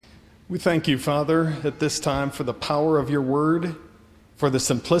We thank you, Father, at this time for the power of your word, for the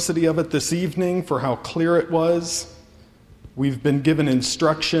simplicity of it this evening, for how clear it was. We've been given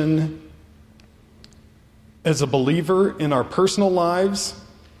instruction as a believer in our personal lives,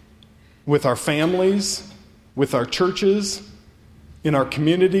 with our families, with our churches, in our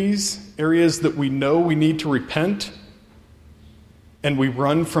communities, areas that we know we need to repent, and we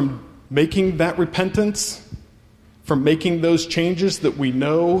run from making that repentance, from making those changes that we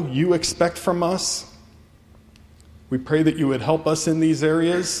know you expect from us. We pray that you would help us in these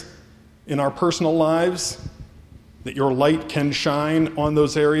areas, in our personal lives, that your light can shine on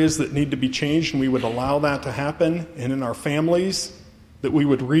those areas that need to be changed, and we would allow that to happen, and in our families, that we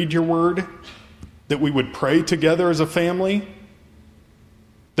would read your word, that we would pray together as a family,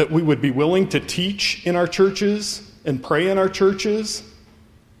 that we would be willing to teach in our churches and pray in our churches,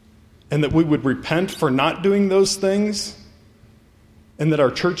 and that we would repent for not doing those things, and that our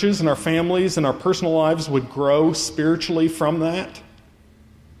churches and our families and our personal lives would grow spiritually from that.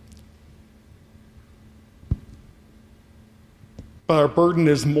 But our burden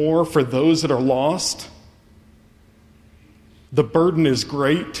is more for those that are lost. The burden is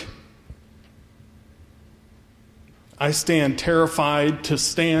great. I stand terrified to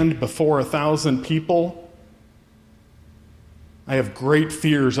stand before 1,000 people. I have great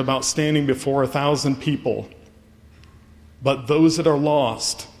fears about standing before 1,000 people. But those that are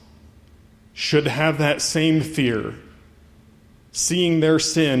lost should have that same fear, seeing their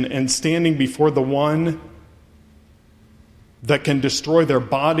sin and standing before the one that can destroy their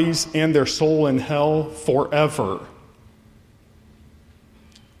bodies and their soul in hell forever.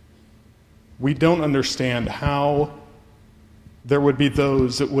 We don't understand how there would be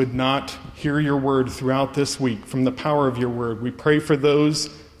those that would not hear your word throughout this week from the power of your word. We pray for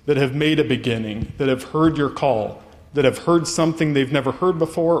those that have made a beginning, that have heard your call, that have heard something they've never heard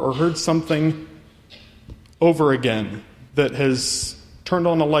before or heard something over again that has turned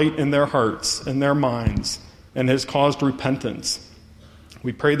on a light in their hearts and their minds and has caused repentance.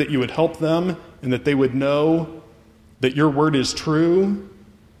 We pray that you would help them and that they would know that your word is true,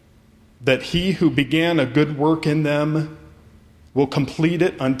 that he who began a good work in them will complete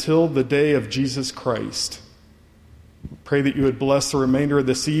it until the day of Jesus Christ. Pray that you would bless the remainder of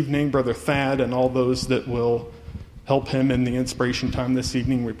this evening, Brother Thad, and all those that will help him in the inspiration time this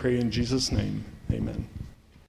evening. We pray in Jesus' name. Amen.